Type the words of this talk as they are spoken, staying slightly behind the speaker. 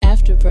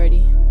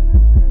afterparty.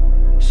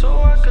 So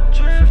I could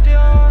drift,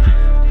 y'all.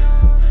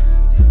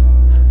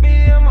 Me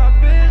and my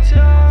bitch,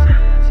 y'all.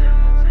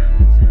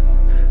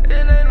 It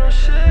ain't no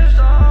shift,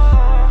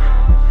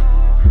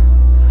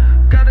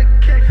 gotta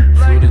kick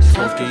like the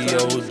Tokyo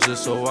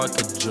just so I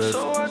could drift.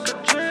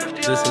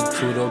 Just a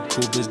two-door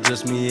coupe, it's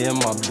just me and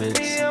my bitch.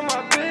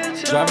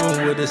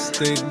 Driving with a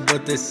stick,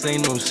 but this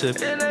ain't no shift.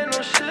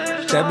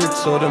 That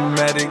bitch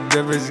automatic,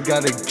 the bitch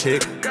got a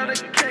kick.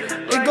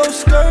 It go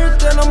skirt,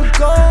 then I'm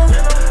gone.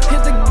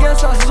 Hit the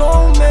gas, I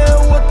zone,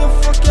 man. What the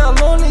fuck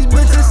y'all on? These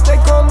bitches stay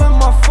calling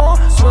my phone.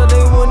 Swear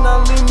they would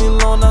not leave me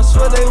alone. I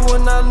swear they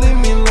would not leave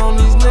me alone.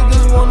 These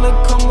niggas wanna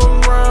come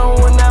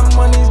around when that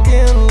money's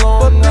getting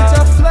long. But bitch,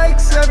 I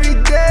flex every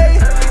day.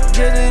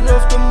 Get it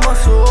off the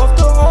muscle, off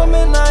the arm,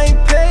 and I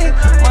ain't paid.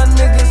 My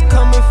niggas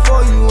coming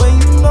for you, and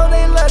you know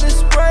they let it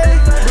spray.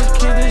 But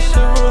keep this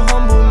shit real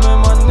humble, man.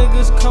 My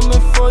niggas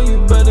coming for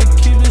you. Better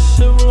keep this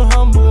shit real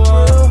humble,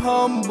 real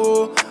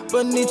humble.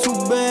 But need 2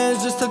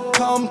 bands just to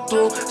come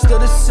through. Still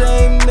the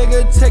same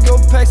nigga, take your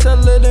packs,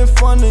 sell it in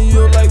front of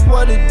you. Like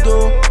what it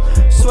do?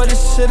 Swear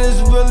this shit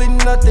is really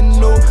nothing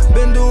new.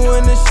 Been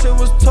doing this shit,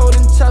 was told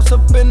in chops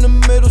up in the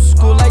middle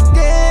school. Like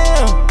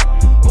damn,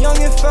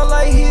 youngin' felt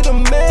like he the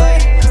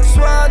man.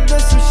 Swear I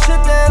did some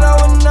shit that I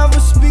would never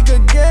speak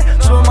again.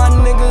 Swear my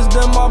niggas,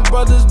 them my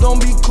brothers,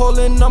 don't be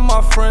calling them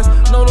my friends.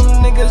 Know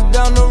them niggas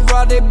down the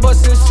road, they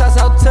bustin' shots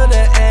out to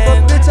the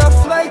end. But bitch, I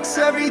flex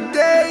every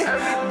day.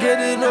 Get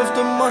it off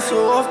the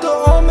muscle, off the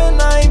arm, and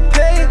I ain't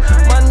paid.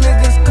 My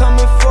niggas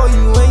coming for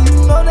you, and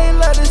you know they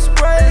let it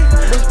spray.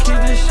 But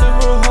keep this shit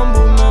real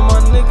humble, man.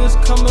 My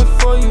niggas coming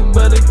for you,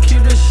 better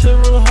keep this shit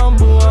real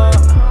humble.